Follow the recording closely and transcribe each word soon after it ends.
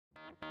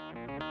Hi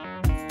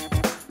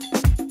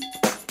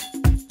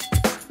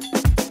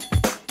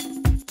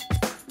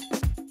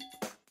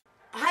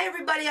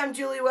everybody, I'm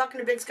Julie.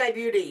 Welcome to Big Sky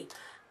Beauty.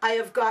 I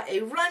have got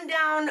a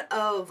rundown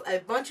of a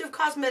bunch of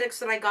cosmetics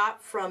that I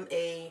got from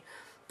a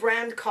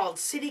brand called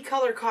City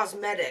Color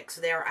Cosmetics.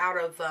 They're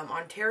out of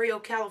Ontario,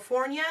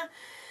 California.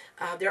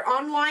 They're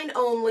online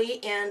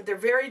only, and they're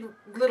very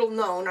little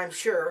known, I'm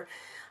sure.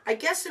 I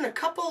guess in a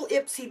couple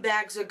Ipsy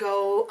bags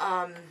ago,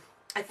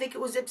 I think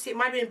it was Ipsy, it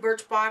might have been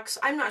Birchbox,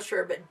 I'm not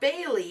sure, but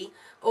Bailey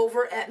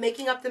over at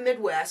Making Up the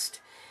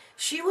Midwest,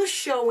 she was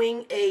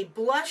showing a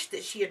blush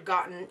that she had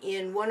gotten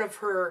in one of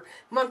her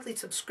monthly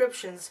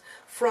subscriptions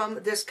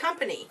from this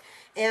company.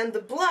 And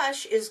the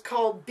blush is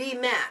called Be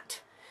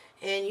Matte.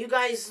 And you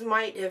guys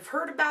might have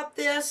heard about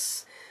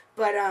this,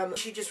 but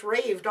she just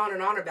raved on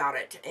and on about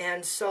it.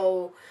 And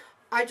so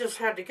I just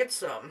had to get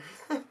some.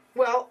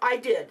 Well, I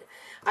did.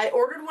 I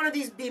ordered one of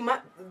these Be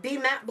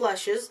Matte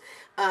blushes.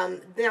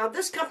 Now,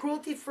 this comes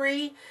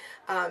cruelty-free.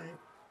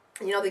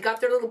 You know, they got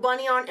their little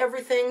bunny on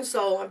everything,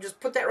 so I'll just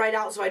put that right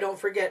out so I don't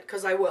forget,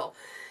 because I will.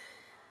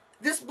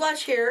 This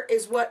blush here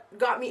is what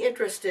got me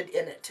interested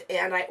in it,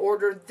 and I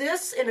ordered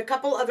this and a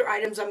couple other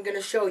items I'm going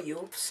to show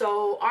you.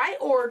 So I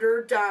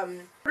ordered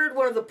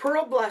one of the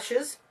pearl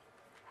blushes,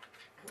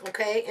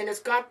 okay, and it's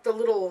got the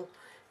little,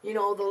 you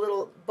know, the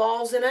little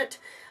balls in it.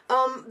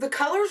 The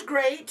color's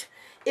great.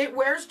 It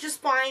wears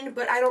just fine,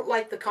 but I don't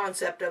like the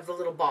concept of the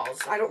little balls.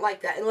 I don't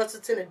like that, unless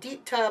it's in a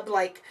deep tub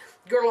like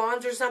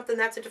Guerlain's or something.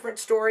 That's a different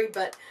story,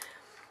 but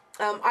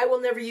I will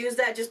never use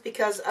that just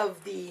because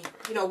of the,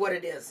 you know, what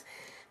it is.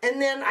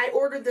 And then I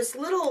ordered this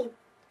little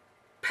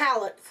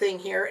palette thing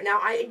here.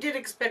 Now, I did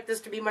expect this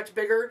to be much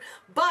bigger,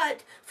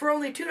 but for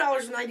only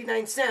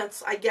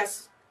 $2.99, I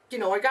guess, you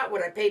know, I got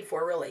what I paid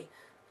for, really.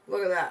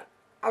 Look at that.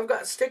 I've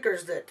got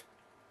stickers that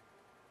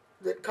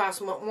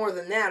cost more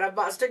than that. I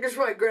bought stickers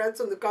for my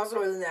grandson that cost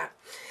more than that.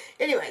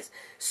 Anyways,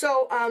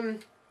 so,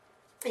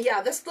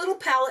 yeah, this little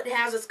palette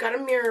it's got a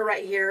mirror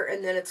right here,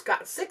 and then it's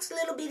got 6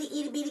 little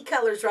bitty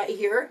colors right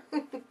here.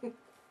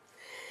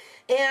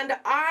 And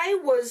I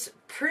was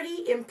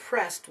pretty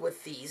impressed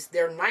with these.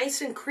 They're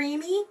nice and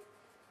creamy.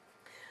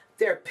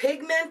 They're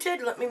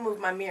pigmented. Let me move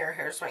my mirror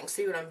here so I can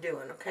see what I'm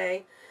doing,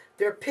 okay?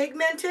 They're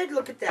pigmented.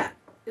 Look at that.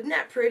 Isn't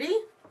that pretty?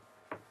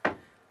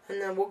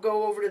 And then we'll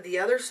go over to the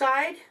other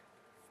side.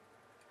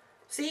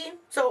 See?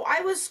 So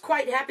I was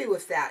quite happy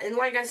with that. And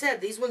like I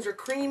said, these ones are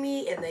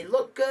creamy and they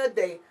look good.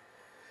 They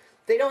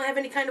don't have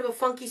any kind of a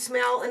funky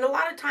smell. And a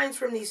lot of times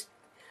from these,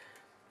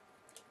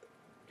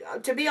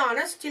 to be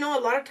honest, you know,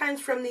 a lot of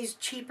times from these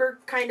cheaper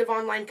kind of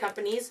online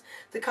companies,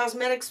 the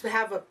cosmetics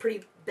have a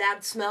pretty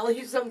bad smell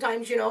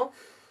sometimes, you know.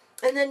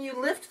 And then you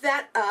lift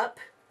that up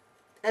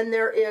and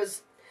there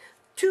is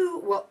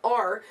two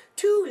little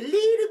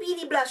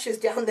bitty blushes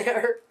down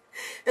there.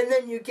 And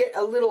then you get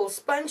a little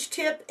sponge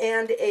tip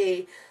and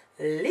a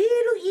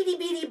little itty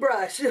bitty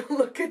brush.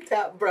 Look at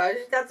that brush.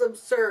 That's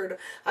absurd.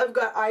 I've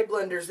got eye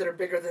blenders that are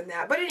bigger than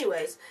that. But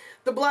anyways,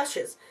 the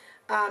blushes.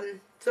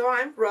 So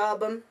I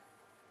rub them,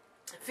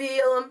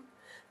 feel them.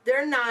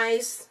 They're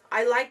nice.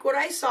 I like what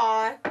I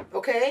saw.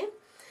 Okay.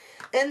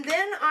 And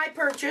then I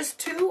purchased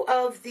 2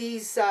 of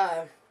these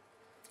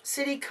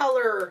City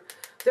Color.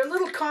 They're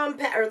little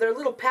compact, or they're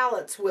little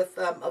palettes with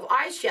of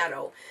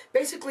eyeshadow.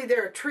 Basically,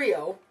 they're a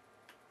trio.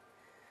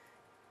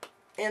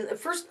 And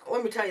first,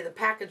 let me tell you, the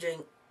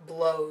packaging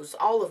blows.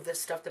 All of this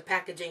stuff, the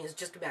packaging is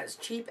just about as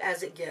cheap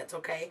as it gets,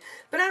 okay?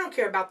 But I don't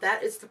care about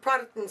that. It's the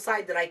product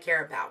inside that I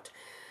care about.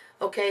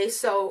 Okay,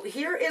 so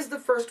here is the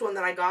first one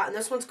that I got, and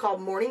this one's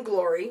called Morning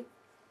Glory.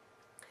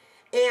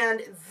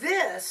 And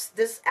this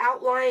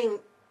outlying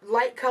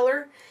light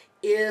color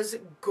is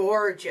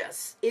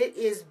gorgeous. It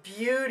is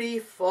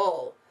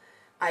beautiful.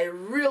 I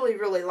really,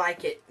 really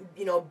like it.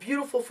 You know,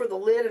 beautiful for the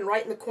lid and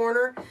right in the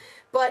corner.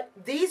 But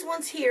these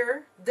ones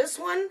here, this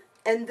one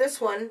and this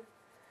one,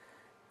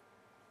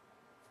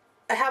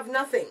 have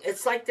nothing.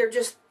 It's like they're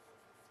just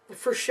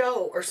for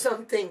show or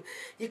something.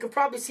 You can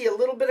probably see a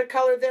little bit of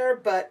color there,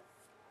 but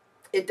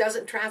it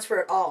doesn't transfer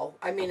at all.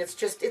 I mean, it's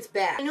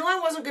bad. I knew I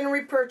wasn't going to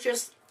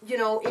repurchase, you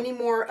know, any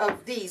more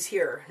of these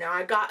here. Now,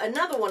 I got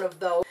another one of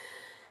those,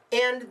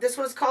 and this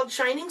one's called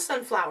Shining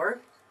Sunflower,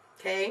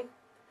 okay?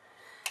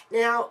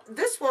 Now,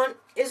 this one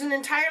is an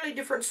entirely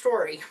different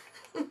story.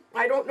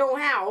 I don't know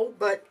how,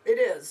 but it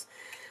is.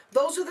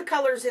 Those are the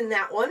colors in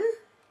that one,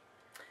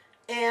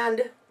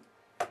 and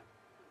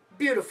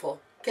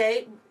beautiful,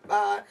 okay?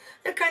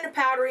 They're kind of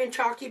powdery and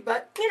chalky,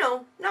 but, you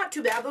know, not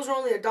too bad. Those are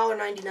only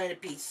 $1.99 a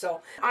piece.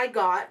 So I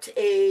got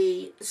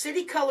a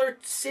City Color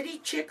City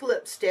Chick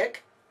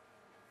lipstick,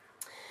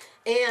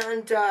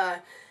 and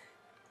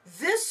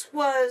this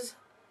was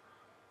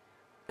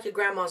like your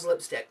grandma's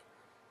lipstick.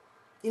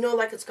 You know,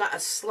 like it's got a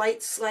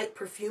slight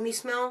perfumey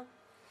smell.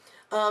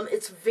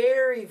 It's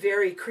very,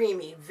 very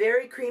creamy,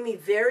 very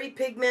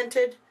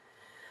pigmented.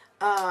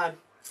 I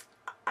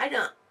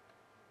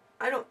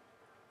don't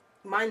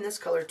mind this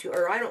color too,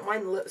 or I don't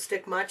mind the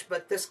lipstick much,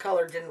 but this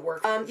color didn't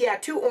work. Yeah,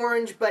 too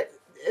orange, but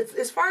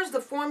as far as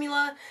the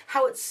formula,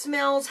 how it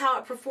smells, how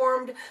it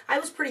performed, I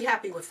was pretty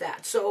happy with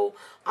that. So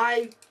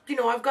I've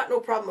got no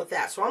problem with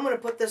that. So I'm going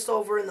to put this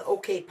over in the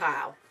okay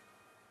pile.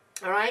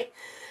 All right.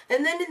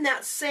 And then in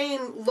that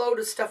same load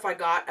of stuff I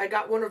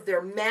got one of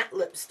their matte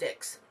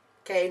lipsticks.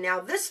 Okay. Now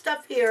this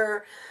stuff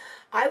here,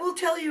 I will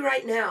tell you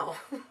right now,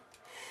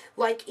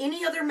 like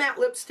any other matte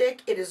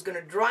lipstick, it is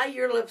going to dry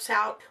your lips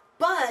out,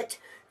 but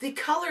the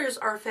colors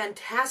are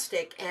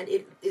fantastic, and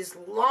it is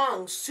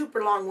long,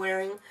 super long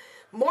wearing,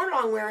 more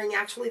long wearing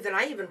actually than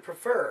I even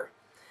prefer.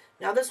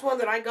 Now this one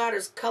that I got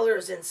color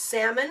is in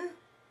salmon,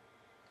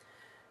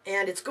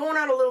 and it's going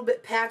on a little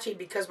bit patchy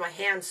because my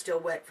hand's still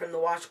wet from the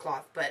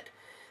washcloth, but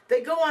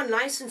they go on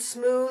nice and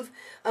smooth.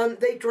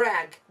 They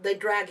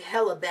drag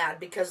hella bad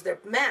because they're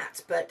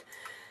mattes, but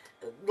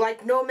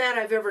like no matte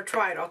I've ever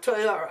tried, I'll tell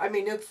you. I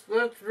mean, it's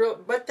real,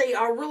 but they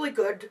are really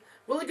good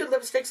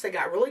lipsticks. They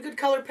got really good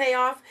color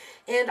payoff,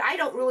 and I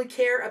don't really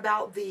care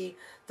about the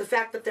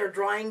fact that they're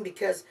drying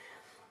because,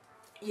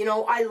 you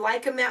know, I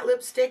like a matte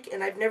lipstick,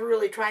 and I've never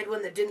really tried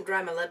one that didn't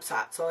dry my lips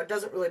out, so it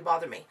doesn't really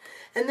bother me.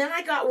 And then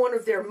I got one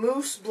of their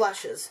mousse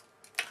blushes,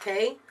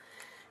 okay?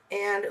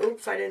 And,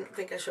 oops, I didn't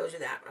think I showed you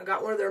that. I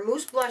got one of their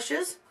mousse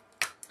blushes,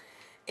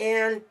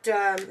 and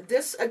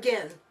this,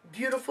 again,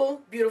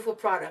 beautiful, beautiful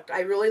product. I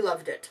really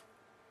loved it.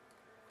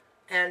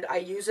 And I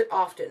use it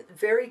often.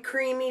 Very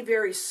creamy,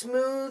 very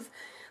smooth.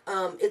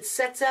 It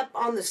sets up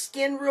on the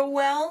skin real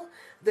well.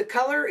 The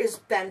color is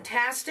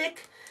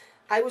fantastic.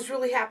 I was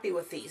really happy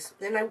with these.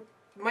 And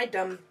my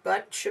dumb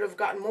butt should have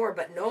gotten more,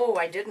 but no,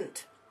 I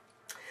didn't.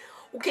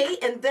 Okay,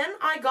 and then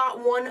I got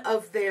one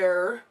of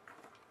their,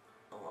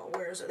 oh,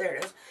 where is it? There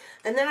it is.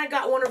 And then I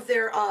got one of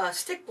their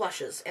stick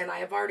blushes, and I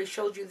have already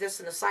showed you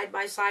this in a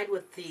side-by-side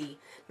with the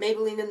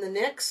Maybelline and the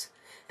NYX.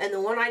 And the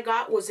one I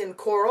got was in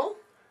Coral.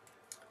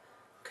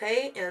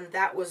 Okay, and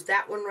that was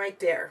that one right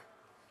there.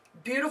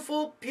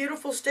 Beautiful,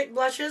 beautiful stick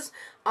blushes.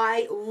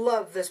 I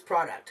love this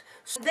product.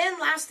 So then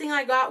last thing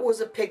I got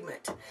was a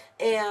pigment,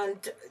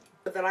 and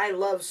that I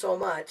love so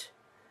much.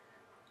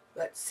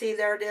 But see,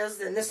 there it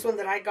is. And this one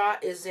that I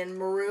got is in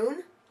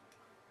maroon.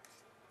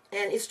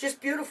 And it's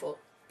just beautiful.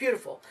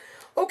 Beautiful.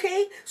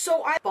 Okay,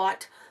 so I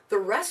bought the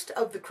rest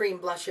of the cream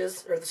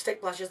blushes, or the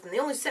stick blushes, and they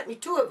only sent me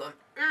 2 of them.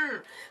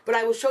 But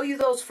I will show you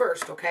those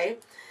first, okay?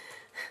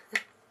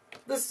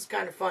 This is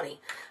kind of funny.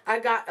 I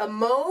got a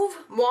mauve,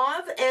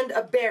 and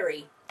a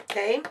berry,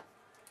 okay?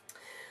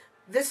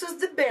 This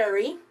is the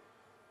berry.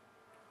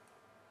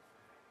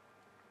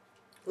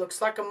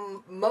 Looks like a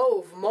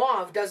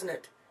mauve, doesn't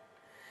it?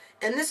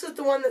 And this is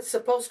the one that's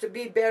supposed to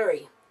be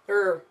berry,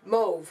 or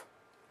mauve.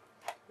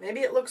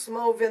 Maybe it looks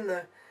mauve in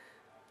the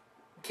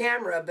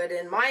camera, but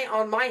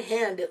on my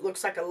hand it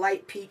looks like a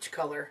light peach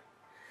color.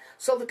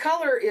 So the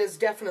color is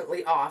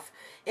definitely off,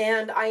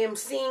 and I am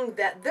seeing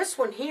that this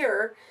one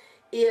here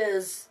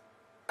is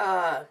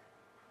got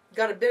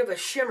a bit of a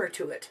shimmer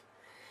to it,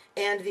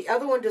 and the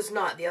other one does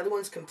not. The other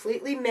one's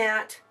completely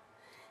matte,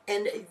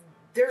 and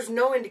there's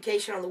no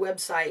indication on the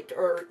website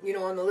or, you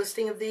know, on the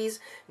listing of these,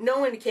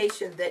 no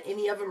indication that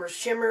any of them are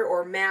shimmer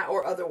or matte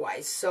or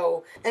otherwise.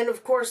 So, and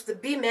of course the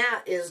Be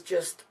Matte is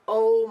just,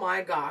 oh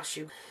my gosh.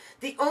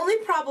 The only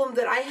problem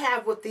that I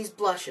have with these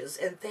blushes,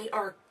 and they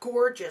are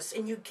gorgeous,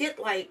 and you get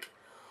like,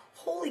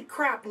 holy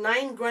crap,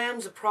 9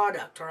 grams of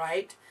product, all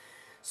right?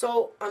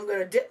 So I'm going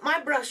to dip my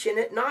brush in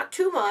it, not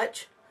too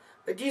much,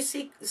 but do you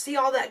see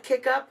all that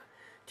kick up?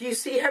 Do you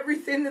see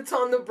everything that's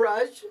on the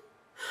brush?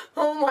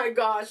 Oh my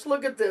gosh,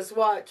 look at this,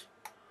 watch.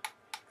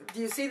 Do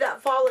you see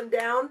that falling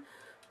down?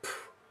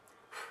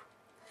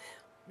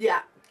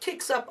 Yeah,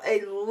 kicks up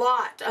a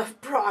lot of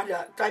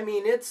product. I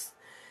mean, it's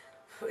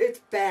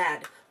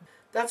bad.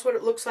 That's what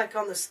it looks like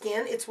on the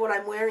skin. It's what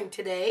I'm wearing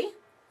today.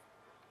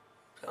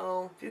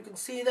 So, if you can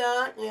see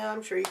that, yeah,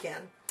 I'm sure you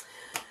can.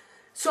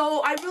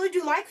 So, I really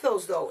do like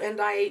those, though, and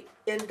I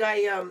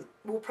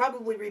will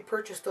probably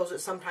repurchase those at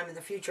some time in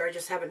the future. I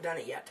just haven't done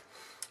it yet.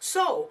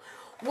 So,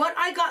 what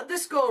I got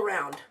this go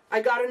around, I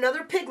got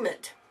another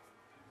pigment,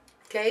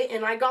 okay,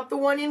 and I got the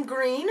one in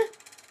green,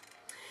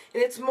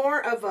 and it's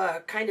more of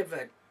a kind of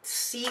a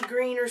sea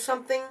green or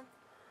something.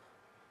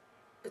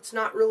 It's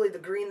not really the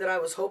green that I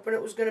was hoping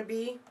it was going to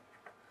be.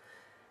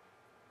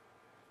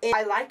 And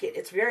I like it.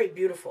 It's very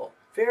beautiful.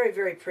 Very,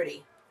 very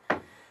pretty.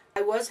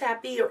 I was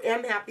happy, or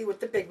am happy, with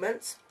the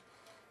pigments.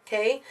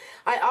 Okay.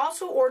 I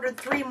also ordered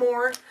 3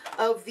 more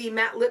of the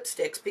matte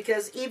lipsticks,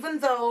 because even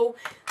though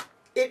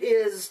it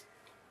is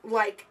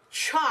like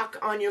chalk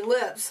on your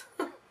lips,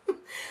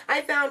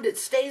 I found it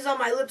stays on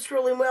my lips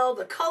really well.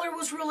 The color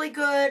was really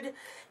good,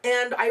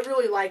 and I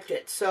really liked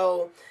it.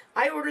 So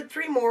I ordered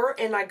 3 more,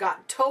 and I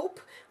got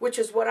taupe, which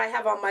is what I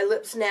have on my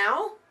lips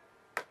now.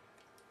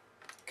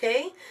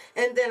 Okay,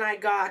 and then I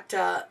got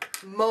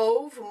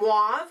mauve,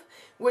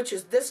 which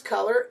is this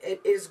color.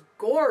 It is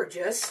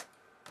gorgeous.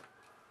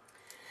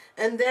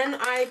 And then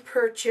I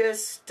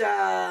purchased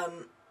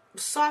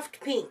soft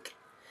pink,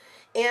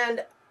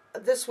 and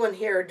this one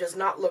here does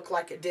not look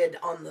like it did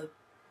on the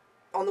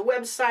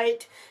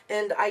website,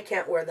 and I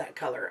can't wear that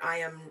color. I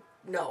am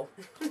no.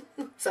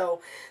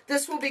 So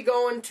this will be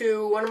going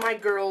to one of my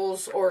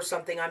girls or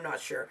something, I'm not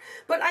sure.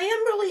 But I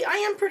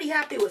am pretty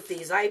happy with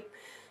these.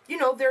 You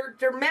know,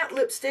 they're matte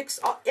lipsticks.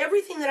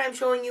 Everything that I'm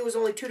showing you is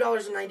only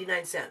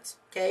 $2.99,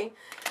 okay?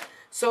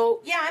 So,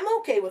 yeah, I'm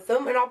okay with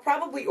them, and I'll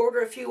probably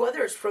order a few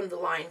others from the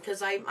line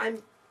because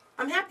I'm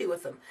happy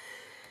with them.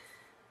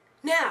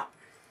 Now,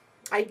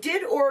 I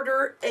did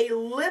order a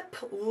lip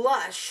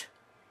lush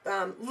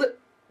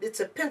it's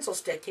a pencil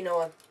stick, you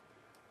know, a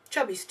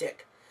chubby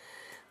stick.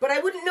 But I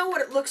wouldn't know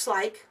what it looks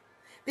like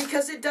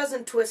because it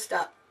doesn't twist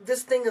up.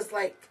 This thing is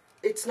like,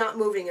 it's not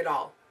moving at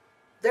all.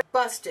 They're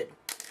busted.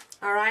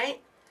 All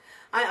right?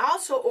 I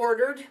also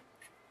ordered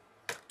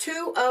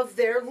 2 of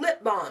their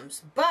lip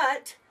balms,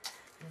 but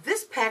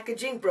this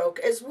packaging broke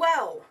as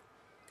well.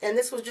 And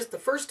this was just the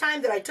first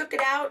time that I took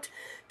it out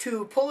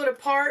to pull it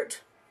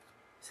apart.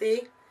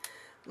 See?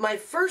 My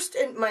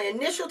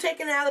initial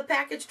taking it out of the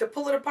package to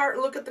pull it apart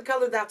and look at the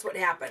color, that's what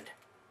happened.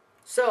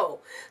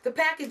 So, the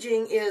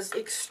packaging is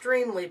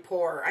extremely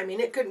poor. I mean,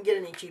 it couldn't get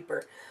any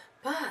cheaper.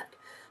 But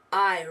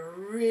I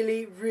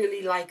really,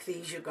 really like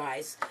these, you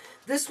guys.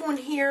 This one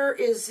here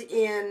is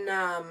in,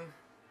 oh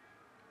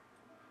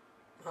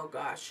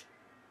gosh,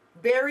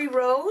 Berry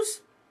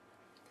Rose.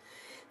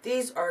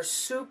 These are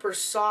super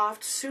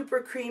soft,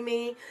 super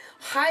creamy,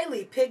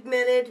 highly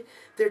pigmented.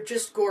 They're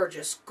just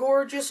gorgeous.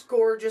 Gorgeous,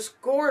 gorgeous,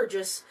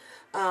 gorgeous.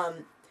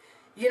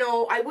 You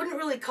know, I wouldn't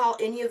really call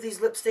any of these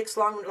lipsticks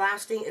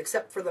long-lasting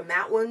except for the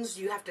matte ones.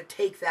 You have to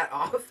take that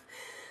off.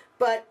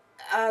 But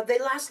they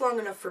last long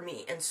enough for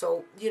me. And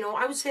so, you know,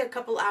 I would say a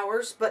couple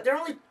hours. But they're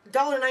only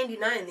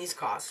 $1.99 these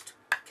cost.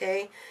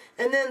 Okay?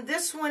 And then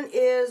this one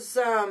is,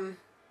 oh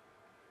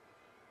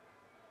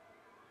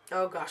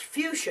gosh,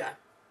 Fuchsia.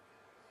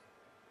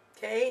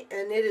 Okay,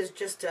 and it is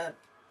just a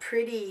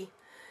pretty,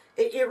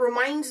 it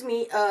reminds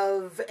me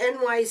of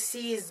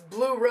NYC's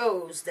Blue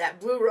Rose, that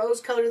Blue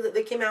Rose color that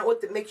they came out with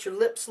that makes your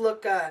lips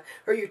look,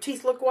 or your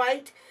teeth look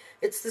white.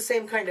 It's the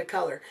same kind of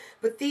color.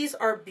 But these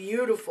are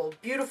beautiful,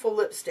 beautiful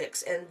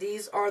lipsticks, and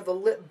these are the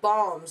lip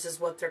balms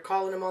is what they're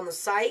calling them on the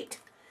site.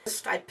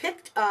 I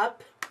picked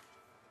up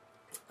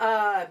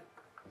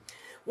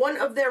one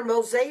of their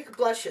Mosaic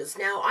blushes.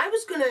 Now, I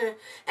was going to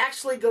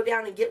actually go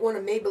down and get one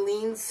of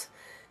Maybelline's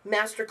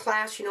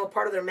Masterclass, you know,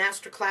 part of their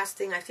Masterclass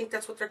thing. I think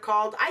that's what they're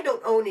called. I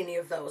don't own any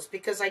of those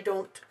because I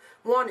don't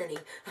want any.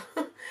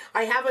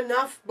 I have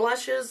enough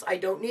blushes. I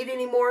don't need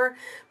any more.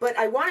 But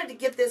I wanted to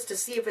get this to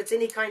see if it's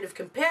any kind of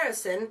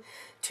comparison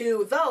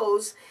to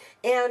those.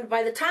 And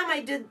by the time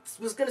I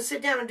was going to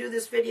sit down and do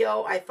this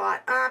video, I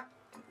thought,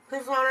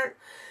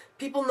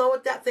 people know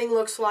what that thing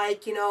looks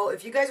like. You know,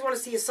 if you guys want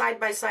to see a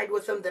side-by-side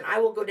with them, then I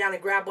will go down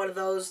and grab one of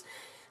those.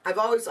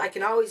 I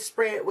can always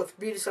spray it with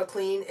Beauty So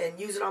Clean and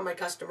use it on my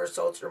customers,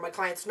 or my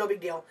clients, no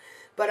big deal.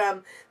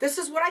 But this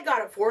is what I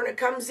got it for, and it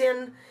comes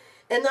in,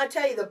 and I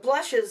tell you, the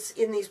blushes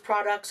in these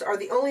products are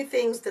the only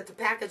things that the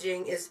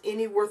packaging is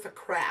any worth a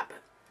crap.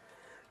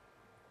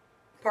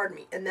 Pardon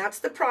me. And that's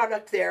the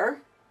product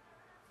there.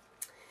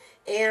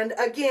 And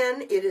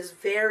again, it is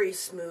very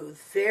smooth,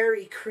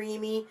 very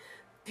creamy,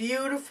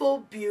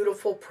 beautiful,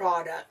 beautiful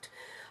product.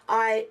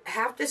 I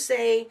have to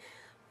say,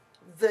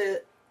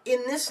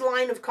 in this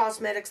line of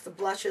cosmetics, the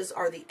blushes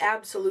are the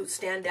absolute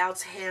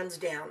standouts, hands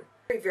down.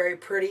 Very, very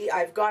pretty.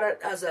 I've got it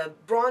as a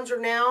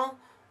bronzer now.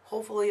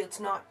 Hopefully it's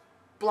not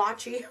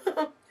blotchy.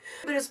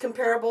 It is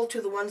comparable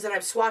to the ones that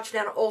I've swatched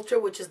down at Ultra,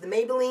 which is the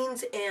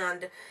Maybellines,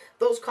 and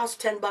those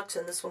cost $10,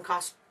 and this one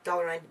costs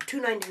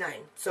 $2.99.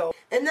 So,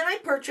 and then I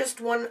purchased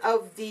one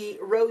of the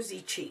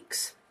Rosy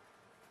Cheeks.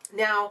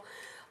 Now,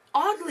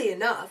 oddly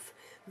enough,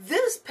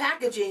 this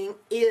packaging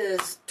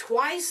is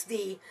twice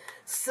as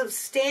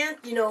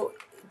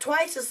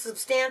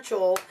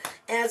substantial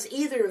as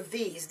either of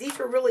these. These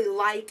are really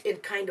light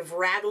and kind of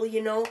rattly,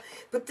 you know,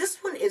 but this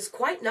one is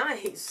quite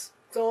nice.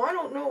 So I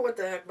don't know what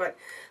the heck, but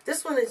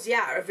this one is,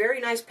 yeah, a very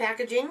nice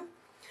packaging.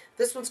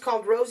 This one's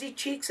called Rosy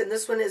Cheeks, and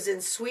this one is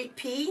in Sweet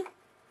Pea.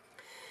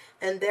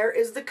 And there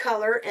is the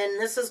color,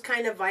 and this is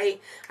kind of, I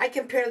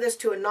compare this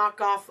to a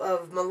knockoff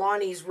of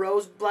Milani's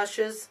Rose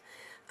blushes.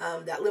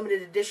 That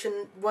limited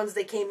edition ones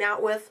they came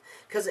out with,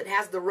 because it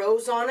has the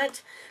rose on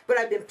it. But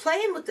I've been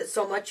playing with it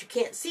so much you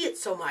can't see it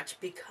so much,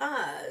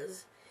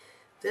 because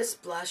this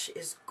blush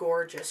is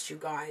gorgeous, you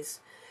guys.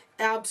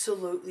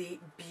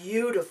 Absolutely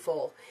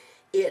beautiful.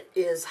 It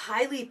is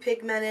highly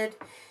pigmented.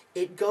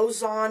 It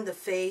goes on the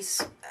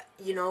face,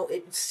 you know,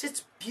 it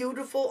sits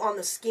beautiful on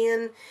the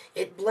skin.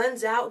 It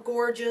blends out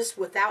gorgeous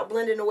without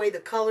blending away the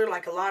color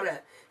like a lot of,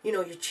 you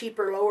know, your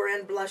cheaper lower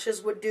end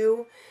blushes would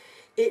do.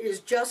 It is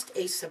just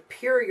a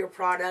superior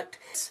product,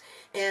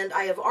 and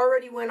I have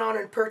already went on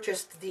and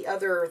purchased the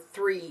other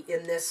 3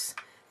 in this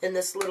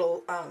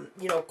little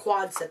you know,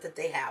 quad set that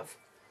they have.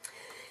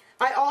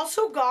 I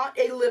also got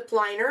a lip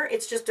liner.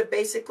 It's just a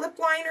basic lip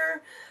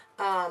liner.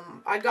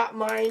 I got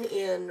mine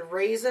in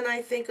Raisin,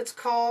 I think it's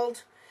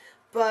called.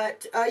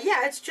 But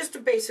yeah, it's just a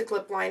basic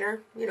lip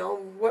liner. You know,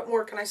 what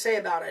more can I say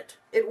about it?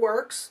 It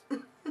works.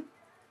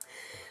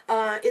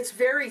 it's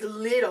very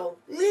little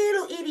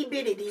itty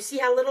bitty. Do you see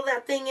how little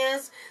that thing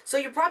is? So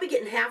you're probably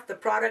getting half the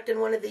product in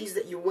one of these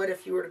that you would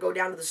if you were to go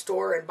down to the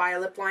store and buy a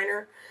lip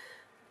liner.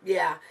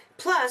 Yeah.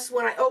 Plus,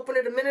 when I opened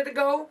it a minute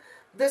ago,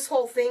 this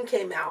whole thing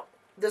came out.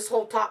 This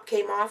whole top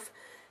came off.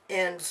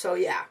 And so,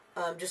 yeah,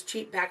 just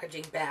cheap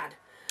packaging, bad.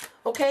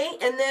 Okay,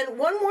 and then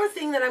one more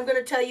thing that I'm going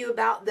to tell you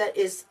about that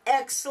is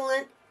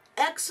excellent,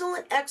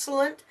 excellent,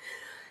 excellent.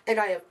 And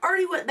I have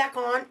already went back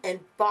on and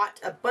bought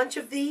a bunch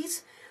of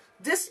these.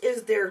 This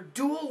is their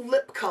dual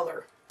lip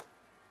color.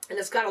 And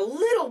it's got a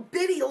little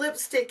bitty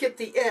lipstick at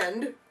the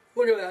end.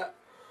 Look at that.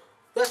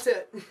 That's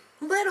it.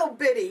 Little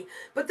bitty.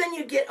 But then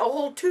you get a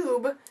whole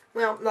tube.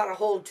 Well, not a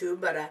whole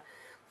tube, but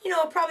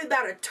probably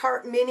about a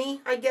Tarte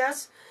Mini, I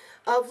guess,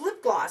 of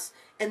lip gloss.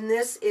 And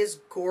this is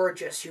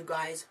gorgeous, you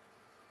guys.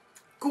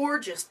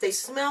 Gorgeous. They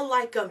smell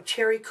like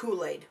cherry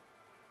Kool-Aid.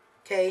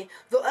 Okay?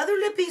 The other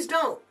lippies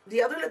don't.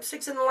 The other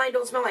lipsticks in the line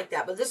don't smell like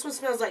that. But this one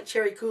smells like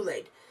cherry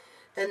Kool-Aid.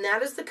 And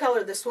that is the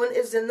color. This one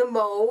is in the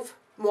mauve.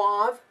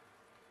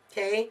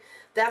 Okay?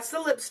 That's the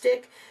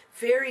lipstick.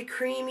 Very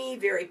creamy,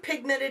 very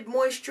pigmented,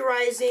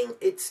 moisturizing.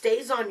 It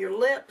stays on your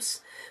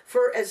lips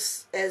for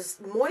as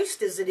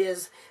moist as it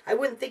is. I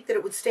wouldn't think that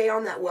it would stay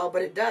on that well,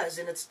 but it does,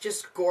 and it's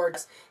just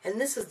gorgeous. And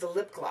this is the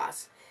lip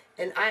gloss,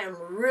 and I am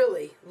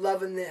really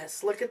loving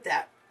this. Look at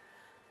that.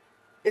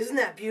 Isn't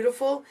that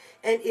beautiful?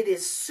 And it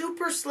is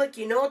super slick.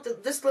 You know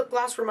what this lip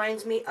gloss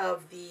reminds me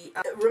of?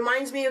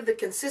 The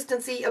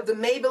consistency of the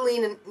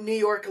Maybelline and New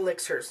York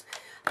elixirs.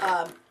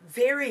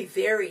 Very,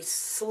 very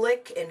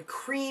slick and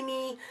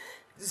creamy.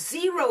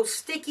 Zero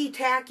sticky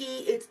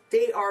tacky.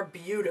 They are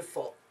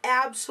beautiful.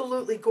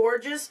 Absolutely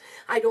gorgeous.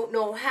 I don't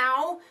know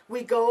how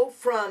we go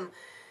from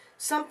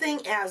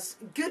something as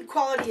good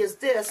quality as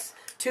this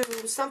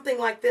to something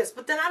like this.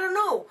 But then I don't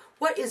know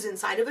what is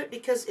inside of it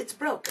because it's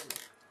broken.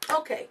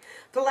 Okay,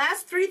 the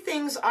last three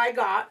things I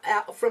got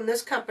from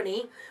this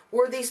company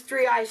were these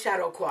 3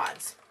 eyeshadow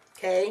quads.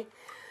 Okay,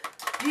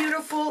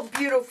 beautiful,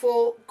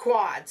 beautiful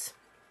quads.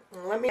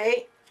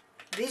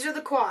 These are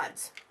the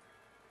quads.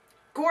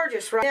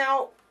 Gorgeous, right?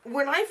 Now,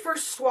 when I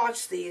first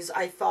swatched these,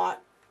 I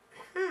thought,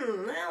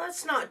 well,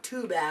 that's not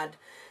too bad.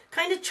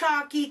 Kind of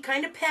chalky,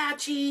 kind of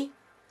patchy.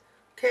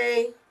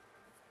 Okay,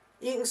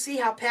 you can see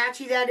how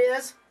patchy that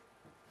is.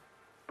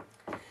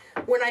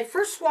 When I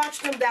first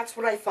swatched them, that's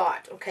what I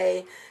thought,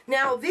 okay?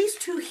 Now, these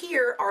two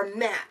here are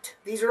matte.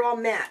 These are all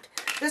matte.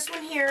 This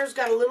one here has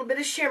got a little bit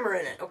of shimmer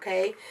in it,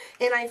 okay?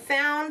 And I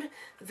found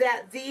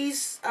that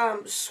these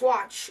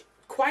swatch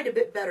quite a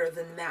bit better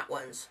than the matte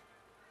ones,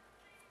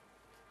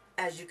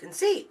 as you can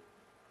see.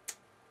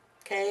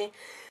 Okay?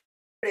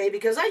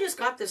 Because I just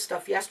got this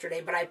stuff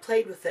yesterday, but I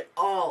played with it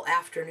all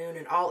afternoon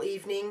and all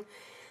evening.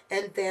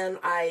 And then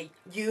I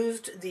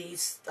used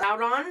these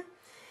out on.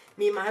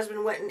 Me and my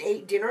husband went and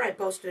ate dinner. I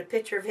posted a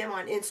picture of him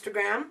on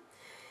Instagram.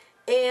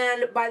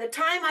 And by the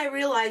time I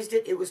realized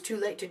it, it was too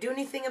late to do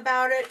anything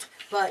about it.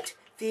 But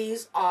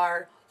these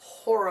are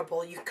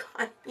horrible, you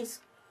guys.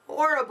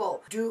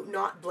 Horrible. Do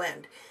not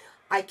blend.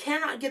 I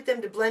cannot get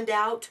them to blend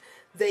out.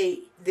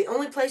 The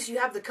only place you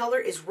have the color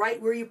is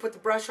right where you put the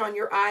brush on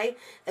your eye,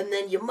 and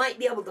then you might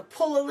be able to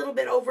pull a little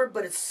bit over,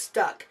 but it's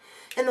stuck.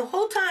 And the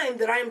whole time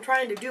that I am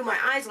trying to do my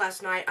eyes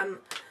last night,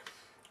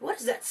 what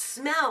is that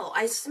smell?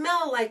 I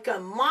smell like a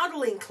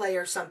modeling clay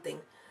or something.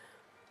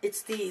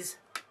 It's these.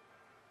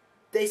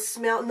 They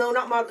smell, no,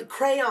 not modeling,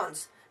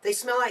 crayons. They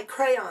smell like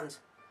crayons.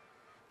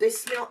 They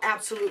smell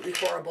absolutely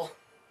horrible.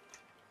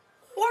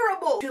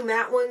 Horrible! 2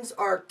 matte ones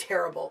are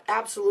terrible.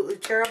 Absolutely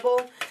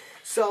terrible.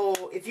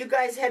 So if you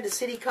guys head to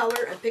City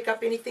Color and pick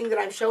up anything that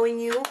I'm showing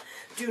you,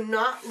 do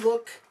not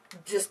look,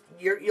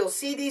 you'll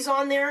see these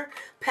on there,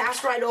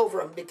 pass right over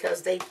them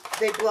because they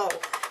blow.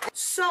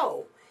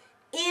 So,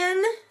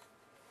 in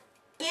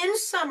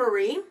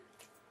summary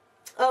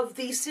of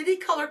the City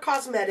Color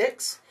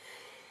Cosmetics,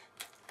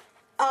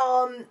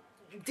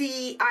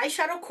 the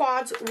eyeshadow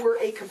quads were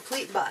a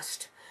complete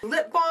bust.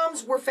 Lip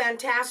balms were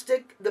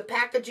fantastic. The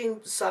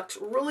packaging sucks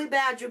really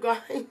bad, you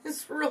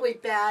guys. Really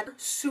bad.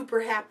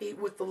 Super happy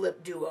with the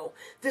lip duo.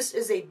 This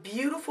is a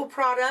beautiful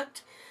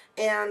product,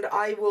 and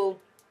I've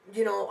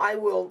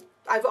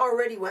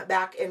already went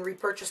back and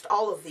repurchased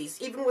all of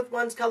these. Even with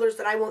one's colors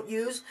that I won't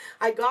use,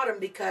 I got them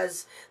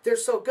because they're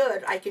so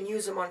good I can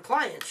use them on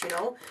clients, you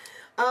know.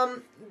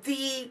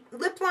 The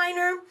lip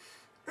liner,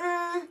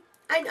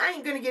 I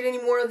ain't going to get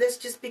any more of this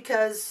just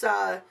because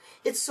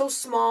it's so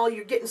small.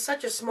 You're getting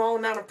such a small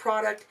amount of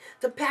product.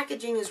 The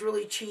packaging is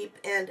really cheap,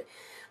 and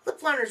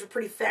lip liners are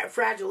pretty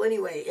fragile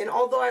anyway. And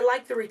although I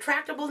like the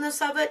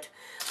retractableness of it,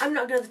 I'm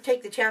not going to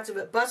take the chance of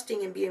it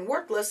busting and being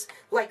worthless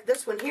like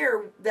this one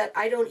here that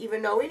I don't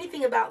even know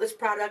anything about this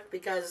product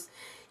because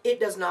it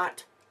does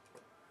not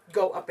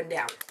go up and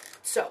down.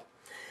 So,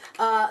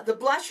 the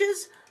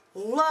blushes,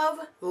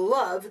 love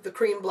the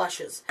cream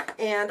blushes.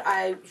 And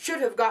I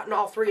should have gotten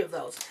all 3 of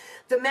those.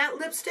 The matte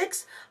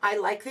lipsticks, I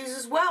like these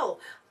as well.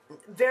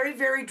 Very,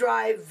 very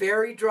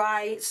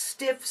dry,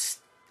 stiff.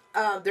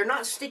 They're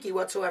not sticky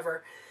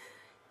whatsoever.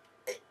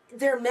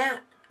 They're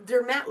matte.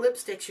 They're matte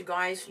lipsticks, you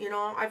guys. You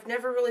know, I've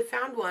never really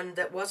found one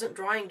that wasn't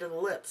drying to the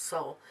lips.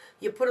 So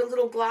you put a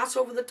little gloss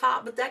over the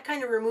top, but that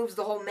kind of removes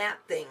the whole matte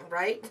thing,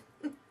 right?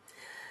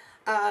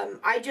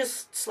 I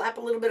just slap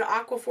a little bit of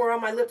Aquaphor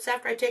on my lips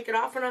after I take it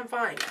off and I'm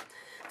fine.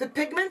 The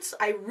pigments,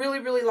 I really,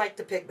 really like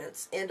the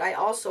pigments. And I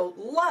also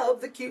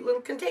love the cute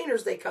little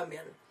containers they come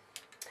in.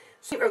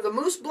 So, or the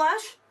Mousse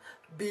Blush,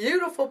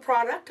 beautiful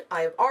product.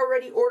 I have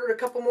already ordered a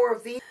couple more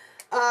of these.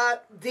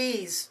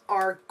 These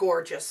are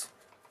gorgeous.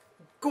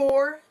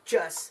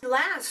 Gorgeous.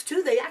 Last,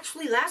 too. They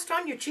actually last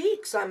on your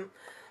cheeks. I'm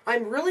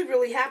really,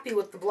 really happy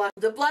with the blush.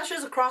 The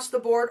blushes across the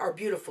board are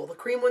beautiful. The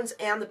cream ones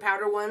and the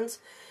powder ones.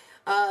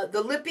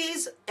 The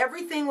lippies,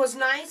 everything was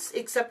nice,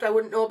 except I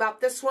wouldn't know about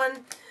this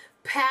one.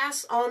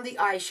 Pass on the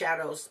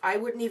eyeshadows. I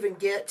wouldn't even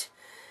get,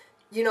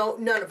 you know,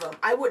 none of them.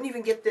 I wouldn't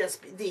even get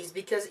these,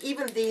 because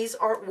even these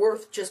aren't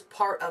worth just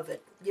part of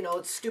it. You know,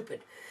 it's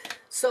stupid.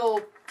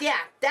 So, yeah,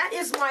 that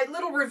is my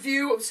little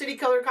review of City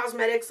Color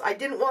Cosmetics. I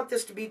didn't want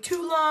this to be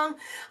too long.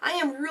 I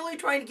am really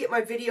trying to get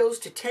my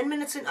videos to 10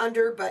 minutes and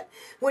under, but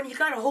when you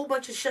got a whole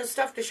bunch of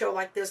stuff to show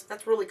like this,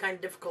 that's really kind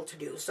of difficult to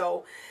do.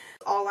 So,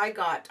 all I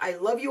got. I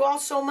love you all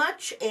so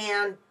much,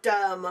 and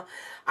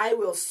I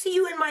will see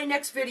you in my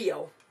next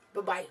video.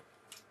 Bye-bye.